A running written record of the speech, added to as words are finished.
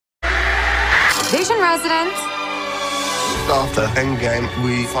Vision residents. After Endgame,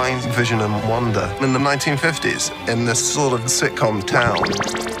 we find Vision and Wanda in the 1950s in this sort of sitcom town.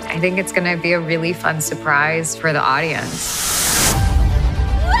 I think it's going to be a really fun surprise for the audience.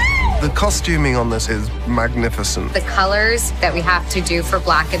 The costuming on this is magnificent. The colors that we have to do for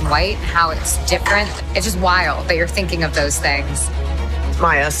black and white, how it's different, it's just wild that you're thinking of those things.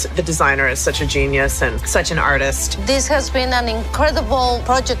 Maya, the designer, is such a genius and such an artist. This has been an incredible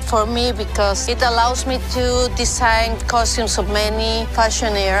project for me because it allows me to design costumes of many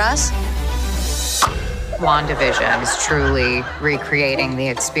fashion eras. WandaVision is truly recreating the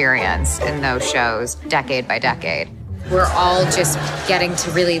experience in those shows decade by decade. We're all just getting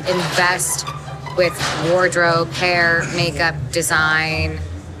to really invest with wardrobe, hair, makeup, design,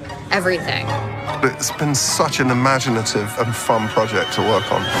 everything. It's been such an imaginative and fun project to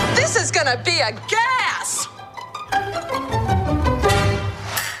work on. This is gonna be a gas!